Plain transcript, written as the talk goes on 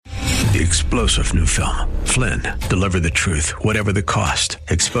The explosive new film, Flynn, deliver the truth, whatever the cost,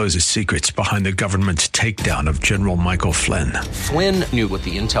 exposes secrets behind the government's takedown of General Michael Flynn. Flynn knew what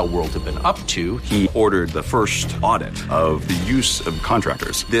the intel world had been up to. He ordered the first audit of the use of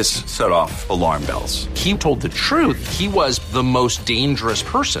contractors. This set off alarm bells. He told the truth. He was the most dangerous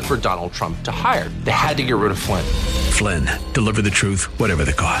person for Donald Trump to hire. They had to get rid of Flynn. Flynn, deliver the truth, whatever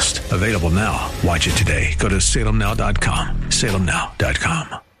the cost. Available now. Watch it today. Go to salemnow.com.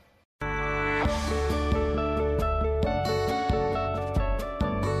 salemnow.com.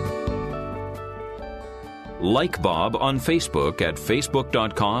 Like Bob on Facebook at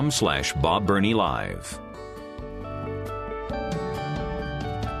facebook.com/Bob Burney Live.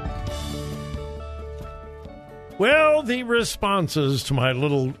 Well, the responses to my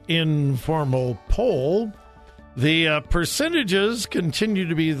little informal poll, the percentages continue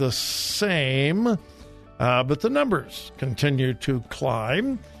to be the same, but the numbers continue to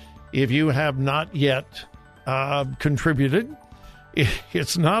climb. If you have not yet contributed,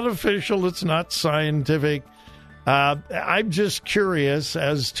 it's not official, it's not scientific. I'm just curious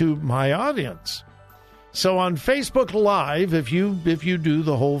as to my audience. So on Facebook Live, if you do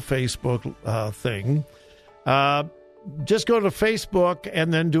the whole Facebook thing, just go to Facebook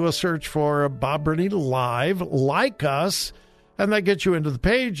and then do a search for Bob Burney Live, like us, and that gets you into the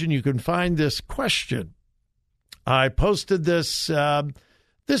page, and you can find this question. I posted this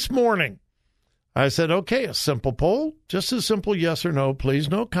this morning. I said, okay, a simple poll, just a simple yes or no, please,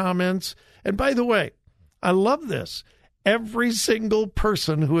 no comments. And by the way, I love this. Every single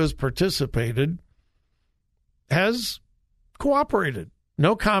person who has participated has cooperated.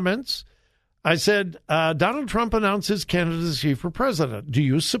 No comments. I said, Donald Trump announced his candidacy for president. Do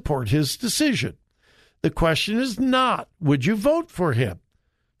you support his decision? The question is not, would you vote for him?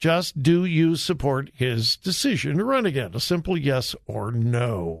 Just, do you support his decision to run again? A simple yes or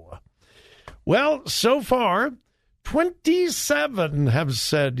no. Well, so far, 27 have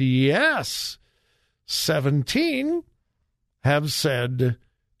said yes. 17 have said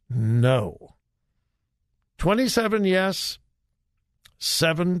no. 27 yes,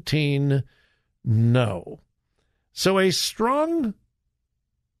 17 no. So a strong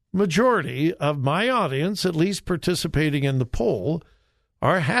majority of my audience, at least participating in the poll,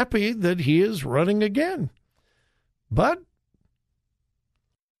 are happy that he is running again. But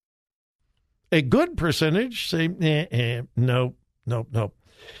a good percentage say, no.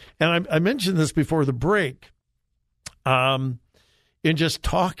 And I mentioned this before the break. In just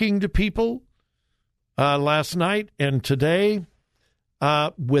talking to people last night and today,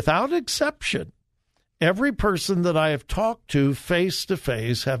 without exception, every person that I have talked to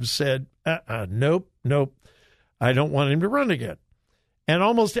face-to-face have said, nope, I don't want him to run again. And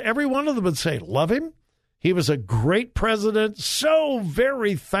almost every one of them would say, love him. He was a great president, so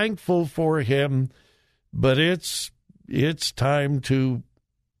very thankful for him, but it's time to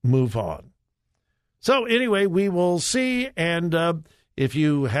move on. So anyway, we will see, and if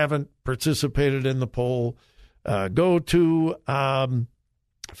you haven't participated in the poll, go to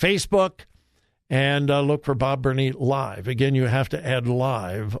Facebook and look for Bob Burney Live. Again, you have to add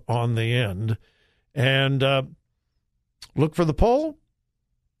live on the end, and look for the poll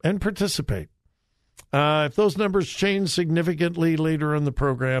and participate. If those numbers change significantly later in the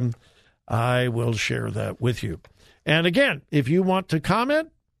program, I will share that with you. And again, if you want to comment,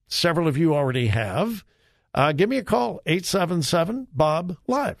 several of you already have, give me a call,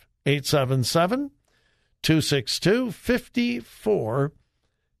 877-BOB-LIVE,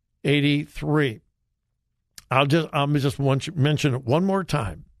 877-262-5483. I'll just mention it one more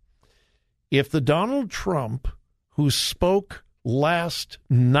time. If the Donald Trump who spoke last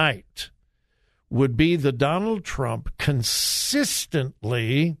night would be the Donald Trump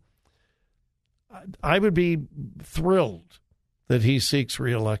consistently, I would be thrilled that he seeks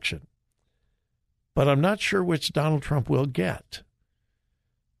re-election. But I'm not sure which Donald Trump will get.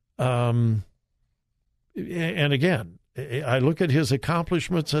 And again, I look at his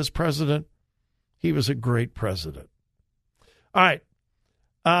accomplishments as president. He was a great president. All right.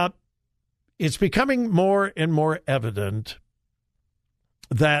 It's becoming more and more evident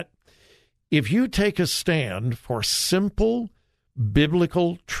that if you take a stand for simple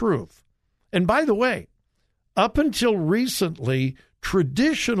biblical truth, and by the way, up until recently,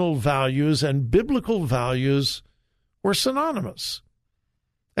 traditional values and biblical values were synonymous.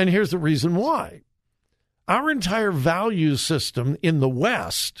 And here's the reason why. Our entire value system in the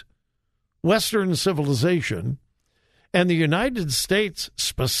West, Western civilization, and the United States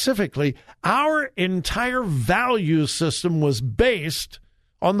specifically, our entire value system was based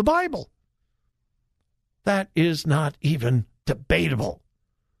on the Bible. That is not even debatable.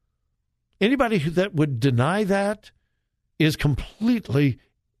 Anybody that would deny that is completely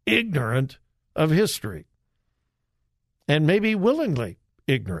ignorant of history, and maybe willingly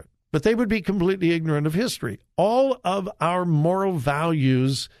ignorant, but they would be completely ignorant of history. All of our moral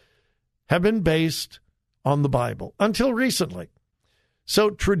values have been based on the Bible until recently. So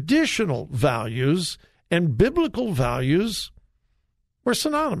traditional values and biblical values were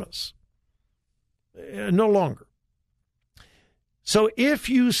synonymous. No longer. So if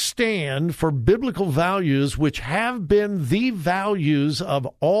you stand for biblical values, which have been the values of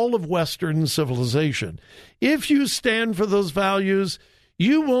all of Western civilization, if you stand for those values,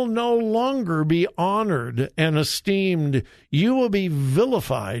 you will no longer be honored and esteemed. You will be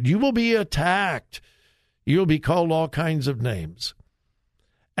vilified. You will be attacked. You'll be called all kinds of names.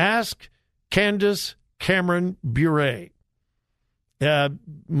 Ask Candace Cameron Bure.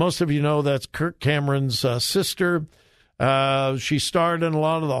 Most of you know that's Kirk Cameron's sister. She starred in a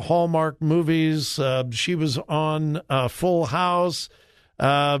lot of the Hallmark movies. She was on Full House,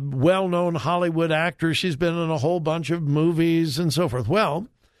 well-known Hollywood actor. She's been in a whole bunch of movies and so forth. Well,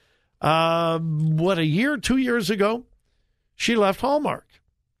 a year, 2 years ago, she left Hallmark.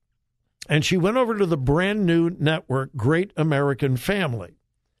 And she went over to the brand new network, Great American Family.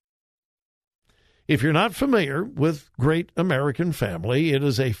 If you're not familiar with Great American Family, it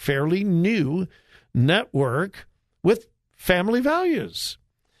is a fairly new network with family values.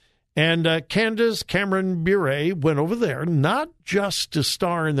 And Candace Cameron Bure went over there not just to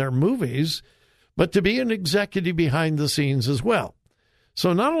star in their movies, but to be an executive behind the scenes as well.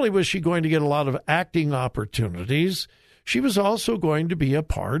 So not only was she going to get a lot of acting opportunities, she was also going to be a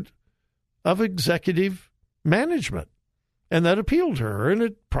part of executive management. And that appealed to her, and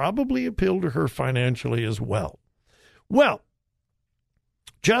it probably appealed to her financially as well. Well,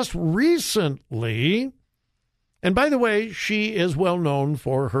 just recently, and by the way, she is well known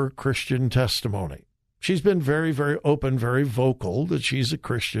for her Christian testimony. She's been very, very open, very vocal that she's a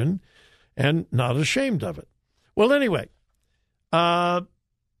Christian and not ashamed of it. Well, anyway,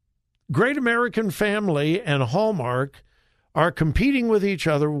 Great American Family and Hallmark are competing with each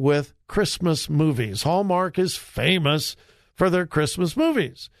other with Christmas movies. Hallmark is famous for their Christmas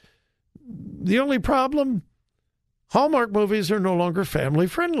movies. The only problem, Hallmark movies are no longer family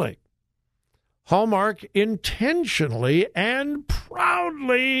friendly. Hallmark intentionally and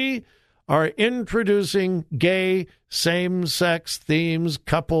proudly are introducing gay, same-sex themes,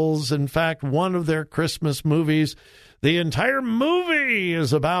 couples. In fact, one of their Christmas movies, the entire movie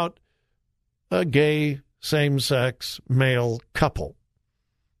is about a gay, same-sex male couple.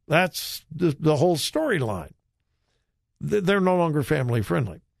 That's the whole storyline. They're no longer family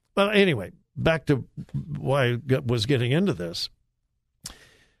friendly. But anyway, back to why I was getting into this.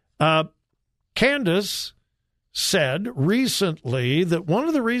 Candace said recently that one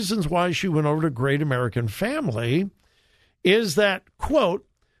of the reasons why she went over to Great American Family is that, quote,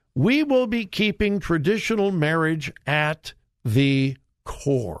 we will be keeping traditional marriage at the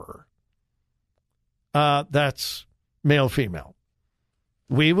core. That's male-female.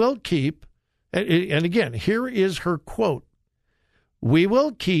 We will keep, and again, here is her quote, we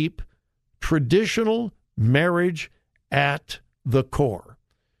will keep traditional marriage at the core.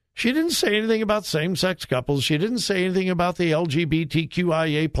 She didn't say anything about same-sex couples. She didn't say anything about the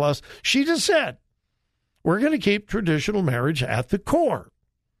LGBTQIA+. She just said, we're going to keep traditional marriage at the core.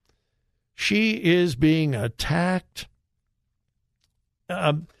 She is being attacked.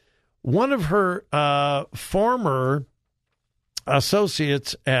 One of her former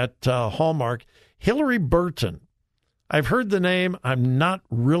associates at Hallmark, Hillary Burton. I've heard the name. I'm not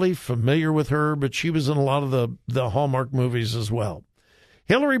really familiar with her, but she was in a lot of the Hallmark movies as well.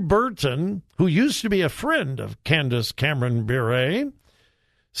 Hillary Burton, who used to be a friend of Candace Cameron Bure,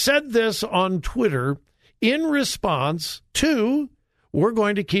 said this on Twitter in response to, we're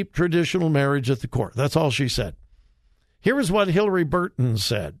going to keep traditional marriage at the core. That's all she said. Here is what Hillary Burton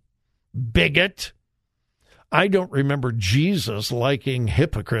said. Bigot. I don't remember Jesus liking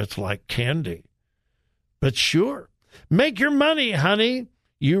hypocrites like candy. But sure, make your money, honey.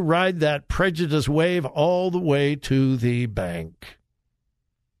 You ride that prejudice wave all the way to the bank.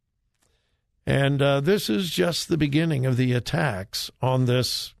 And this is just the beginning of the attacks on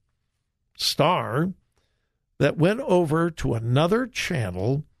this star that went over to another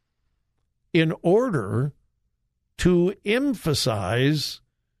channel in order to emphasize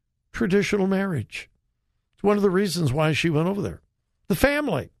traditional marriage. It's one of the reasons why she went over there. The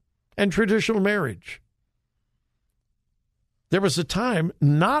family and traditional marriage. There was a time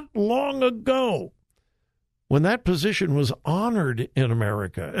not long ago when that position was honored in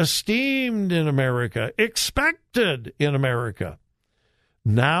America, esteemed in America, expected in America.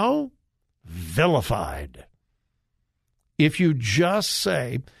 Now, vilified. If you just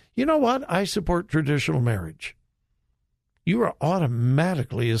say, you know what, I support traditional marriage, you are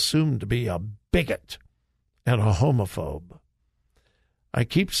automatically assumed to be a bigot and a homophobe. I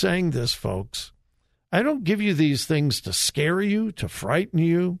keep saying this, folks. I don't give you these things to scare you, to frighten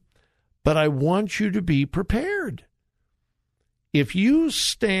you, but I want you to be prepared. If you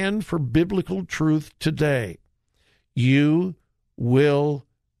stand for biblical truth today, you will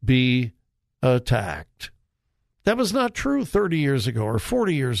be attacked. That was not true 30 years ago or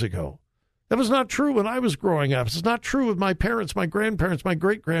 40 years ago. That was not true when I was growing up. It's not true with my parents, my grandparents, my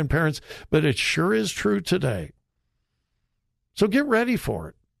great-grandparents, but it sure is true today. So get ready for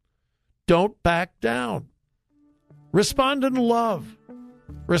it. Don't back down. Respond in love.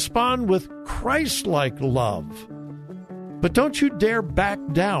 Respond with Christ-like love. But don't you dare back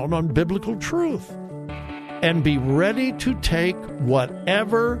down on biblical truth. And be ready to take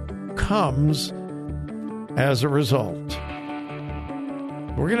whatever comes as a result.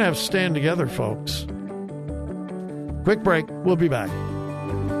 We're going to have to stand together, folks. Quick break. We'll be back.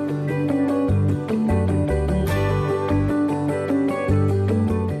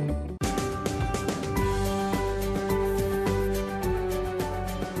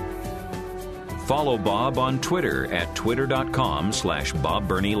 Follow Bob on Twitter at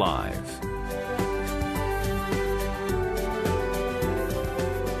twitter.com/BobBernieLive.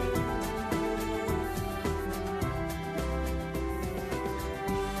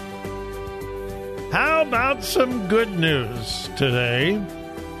 How about some good news today?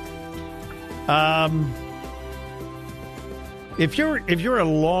 If you're a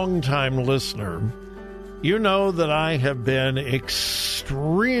long-time listener, you know that I have been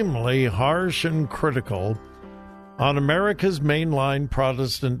extremely harsh and critical on America's mainline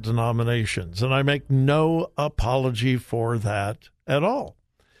Protestant denominations, and I make no apology for that at all.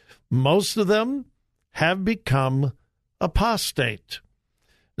 Most of them have become apostate.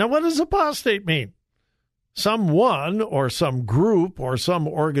 Now, what does apostate mean? Someone or some group or some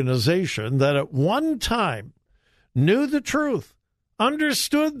organization that at one time knew the truth,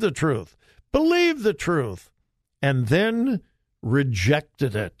 understood the truth, believed the truth, and then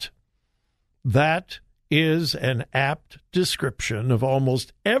rejected it. That is an apt description of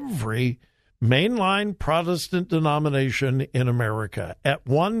almost every mainline Protestant denomination in America. At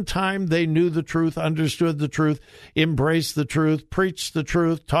one time, they knew the truth, understood the truth, embraced the truth, preached the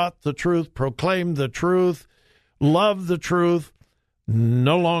truth, taught the truth, proclaimed the truth, loved the truth.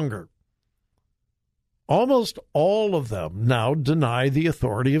 No longer. Almost all of them now deny the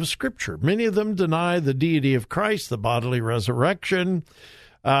authority of Scripture. Many of them deny the deity of Christ, the bodily resurrection,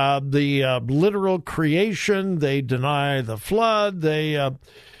 the literal creation. They deny the flood. They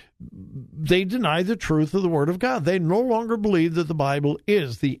deny the truth of the Word of God. They no longer believe that the Bible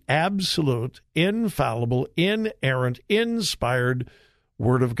is the absolute, infallible, inerrant, inspired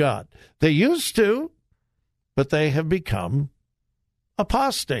Word of God. They used to, but they have become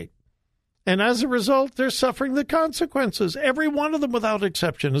apostate. And as a result, they're suffering the consequences. Every one of them, without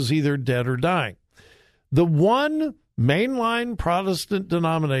exception, is either dead or dying. The one mainline Protestant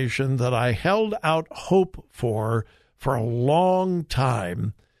denomination that I held out hope for a long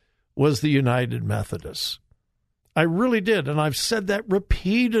time was the United Methodists. I really did, and I've said that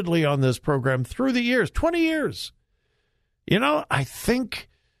repeatedly on this program through the years, 20 years. You know, I think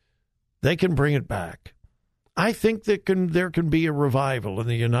they can bring it back. I think that there can be a revival in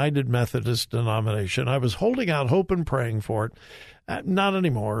the United Methodist denomination. I was holding out hope and praying for it. Not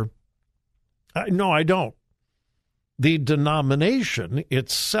anymore. No, I don't. The denomination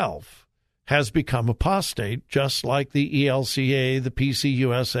itself has become apostate, just like the ELCA, the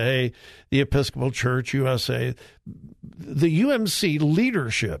PCUSA, the Episcopal Church USA. The UMC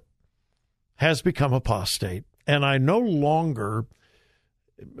leadership has become apostate, and I no longer...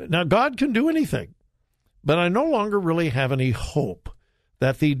 Now, God can do anything. But I no longer really have any hope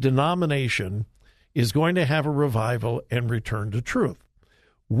that the denomination is going to have a revival and return to truth.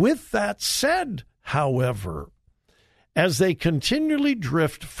 With that said, however, as they continually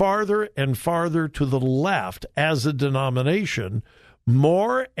drift farther and farther to the left as a denomination,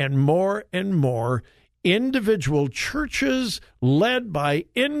 more and more and more individual churches led by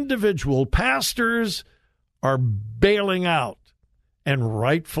individual pastors are bailing out, and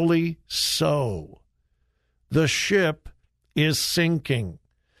rightfully so. The ship is sinking.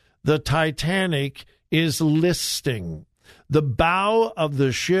 The Titanic is listing. The bow of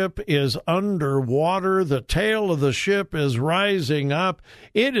the ship is underwater. The tail of the ship is rising up.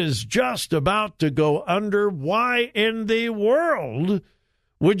 It is just about to go under. Why in the world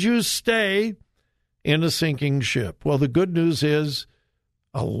would you stay in a sinking ship? Well, the good news is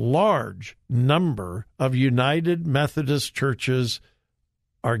a large number of United Methodist churches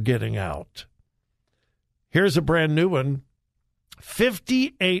are getting out. Here's a brand new one.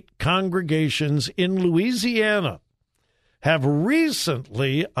 58 congregations in Louisiana have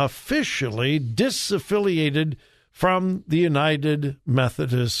recently officially disaffiliated from the United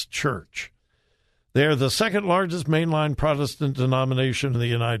Methodist Church. They're the second largest mainline Protestant denomination in the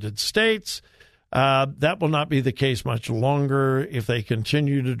United States. That will not be the case much longer if they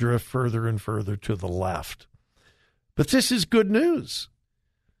continue to drift further and further to the left. But this is good news.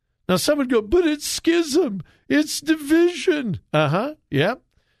 Now, some would go, but it's schism. It's division. Yep.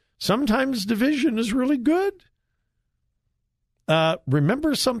 Sometimes division is really good.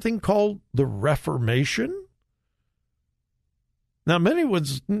 Remember something called the Reformation? Now, many would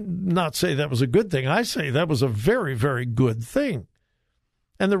not say that was a good thing. I say that was a very, very good thing.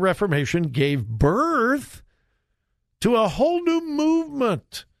 And the Reformation gave birth to a whole new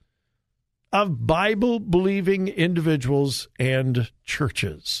movement of Bible-believing individuals and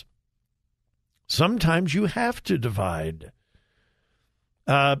churches. Sometimes you have to divide.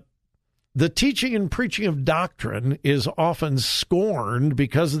 The teaching and preaching of doctrine is often scorned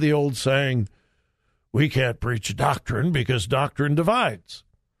because of the old saying, we can't preach doctrine because doctrine divides.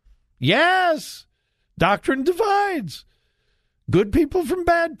 Yes, doctrine divides. Good people from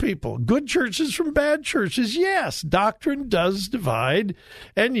bad people, good churches from bad churches. Yes, doctrine does divide.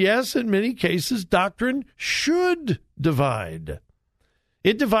 And yes, in many cases, doctrine should divide.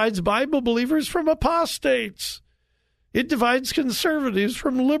 It divides Bible believers from apostates. It divides conservatives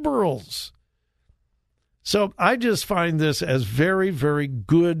from liberals. So I just find this as very, very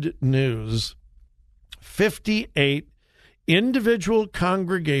good news. 58 individual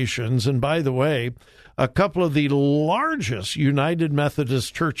congregations, and by the way, a couple of the largest United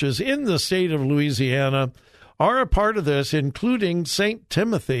Methodist churches in the state of Louisiana are a part of this, including St.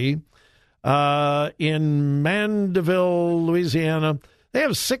 Timothy in Mandeville, Louisiana. They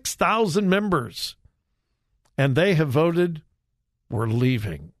have 6,000 members, and they have voted, we're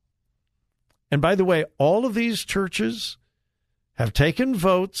leaving. And by the way, all of these churches have taken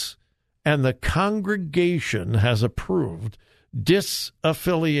votes, and the congregation has approved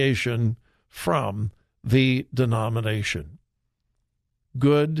disaffiliation from the denomination.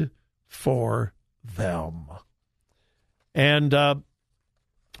 Good for them. And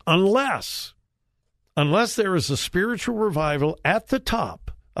unless there is a spiritual revival at the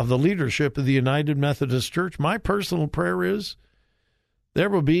top of the leadership of the United Methodist Church, my personal prayer is there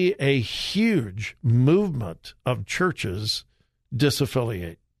will be a huge movement of churches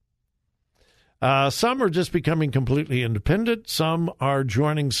disaffiliate. Some are just becoming completely independent. Some are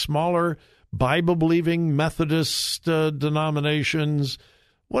joining smaller Bible-believing Methodist denominations.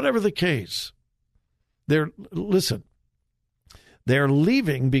 Whatever the case, they're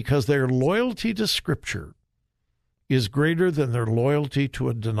leaving because their loyalty to Scripture is greater than their loyalty to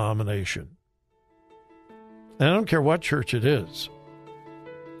a denomination. And I don't care what church it is.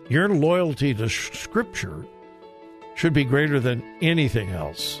 Your loyalty to Scripture should be greater than anything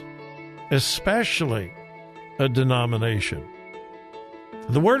else, especially a denomination.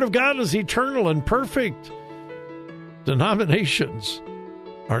 The Word of God is eternal and perfect. Denominations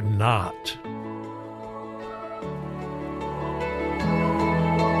are not.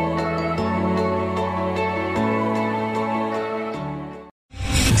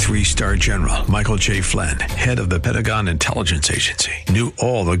 Three-star General Michael J. Flynn, head of the Pentagon Intelligence Agency, knew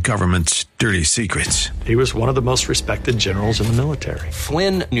all the government's dirty secrets. He was one of the most respected generals in the military.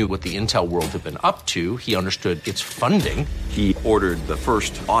 Flynn knew what the intel world had been up to. He understood its funding. He ordered the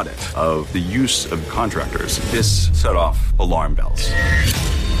first audit of the use of contractors. This set off alarm bells.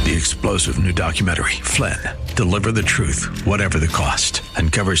 The explosive new documentary, Flynn, Deliver the Truth, Whatever the Cost,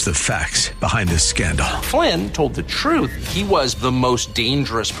 uncovers the facts behind this scandal. Flynn told the truth. He was the most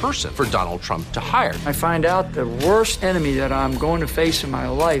dangerous person for Donald Trump to hire. I find out the worst enemy that I'm going to face in my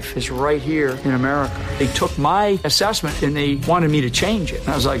life is right here in America. They took my assessment and they wanted me to change it. And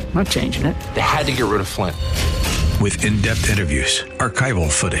I was like, I'm not changing it. They had to get rid of Flynn. With in-depth interviews,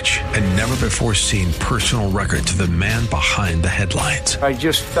 archival footage, and never-before-seen personal records of the man behind the headlines. I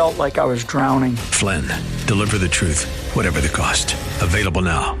just felt like I was drowning. Flynn, Deliver the Truth, Whatever the Cost. Available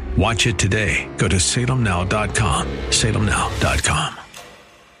now. Watch it today. Go to salemnow.com. salemnow.com.